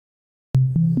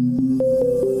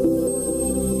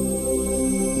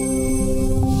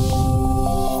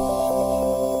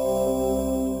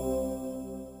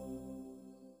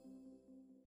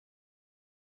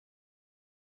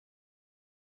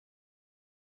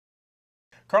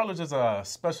Cartilage is a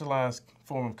specialized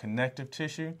form of connective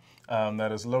tissue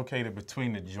that is located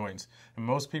between the joints. And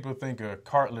most people think of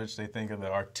cartilage, they think of the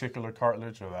articular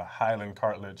cartilage or the hyaline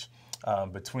cartilage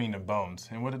between the bones.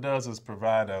 And what it does is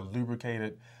provide a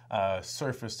lubricated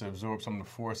surface to absorb some of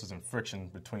the forces and friction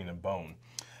between the bone.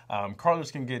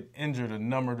 Cartilage can get injured a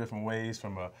number of different ways,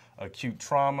 from acute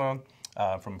trauma,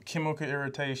 from chemical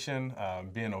irritation,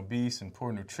 being obese and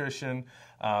poor nutrition,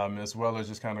 as well as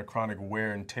just kind of chronic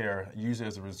wear and tear, usually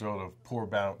as a result of poor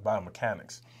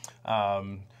biomechanics.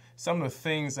 Some of the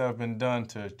things that have been done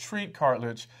to treat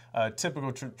cartilage,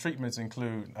 typical treatments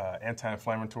include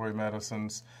anti-inflammatory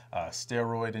medicines,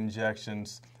 steroid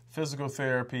injections, physical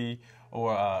therapy,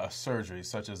 or surgery,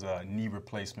 such as a knee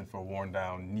replacement for worn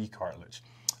down knee cartilage.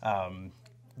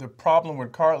 The problem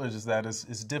with cartilage is that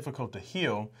it's difficult to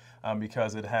heal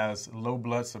because it has low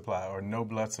blood supply or no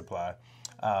blood supply.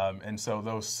 And so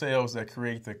those cells that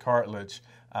create the cartilage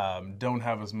don't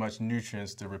have as much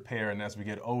nutrients to repair, and as we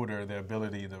get older, their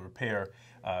ability to repair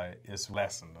is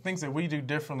lessened. Things that we do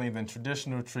differently than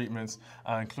traditional treatments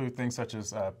include things such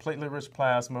as platelet-rich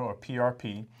plasma, or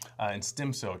PRP, and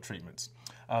stem cell treatments.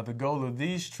 The goal of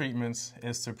these treatments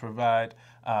is to provide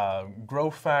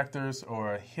growth factors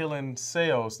or healing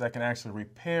cells that can actually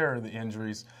repair the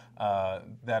injuries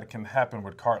that can happen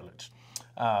with cartilage.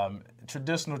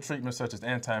 Traditional treatments such as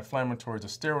anti-inflammatories or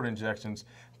steroid injections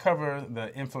cover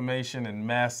the inflammation and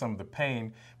mask some of the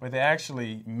pain, but they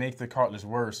actually make the cartilage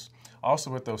worse.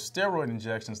 Also, with those steroid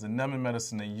injections, the numbing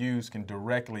medicine they use can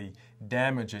directly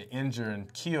damage or injure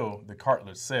and kill the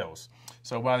cartilage cells.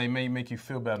 So while they may make you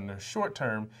feel better in the short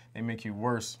term, they make you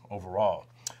worse overall.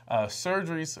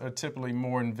 Surgeries are typically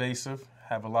more invasive,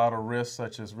 have a lot of risks,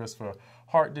 such as risk for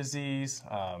heart disease,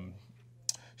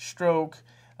 stroke,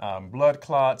 blood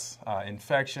clots,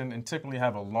 infection, and typically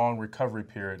have a long recovery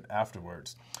period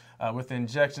afterwards. With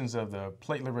injections of the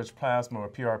platelet-rich plasma, or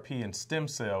PRP, and stem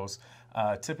cells,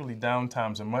 typically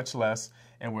downtimes are much less,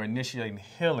 and we're initiating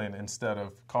healing instead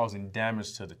of causing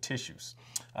damage to the tissues.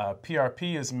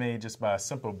 PRP is made just by a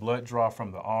simple blood draw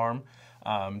from the arm,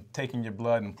 taking your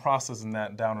blood and processing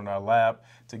that down in our lab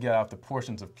to get out the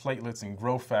portions of platelets and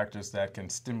growth factors that can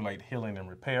stimulate healing and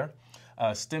repair.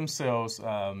 Stem cells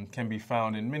can be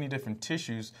found in many different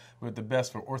tissues, but the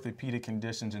best for orthopedic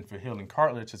conditions and for healing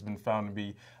cartilage has been found to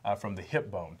be from the hip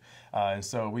bone. And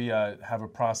so we have a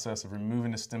process of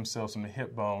removing the stem cells from the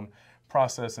hip bone,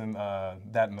 processing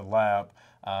that in the lab,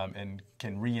 and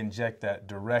can re-inject that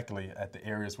directly at the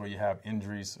areas where you have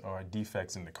injuries or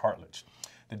defects in the cartilage.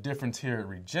 The difference here at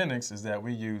Regenexx is that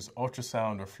we use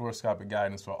ultrasound or fluoroscopic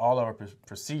guidance for all our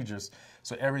procedures,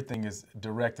 so everything is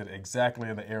directed exactly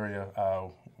in the area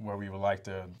where we would like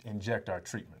to inject our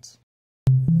treatments.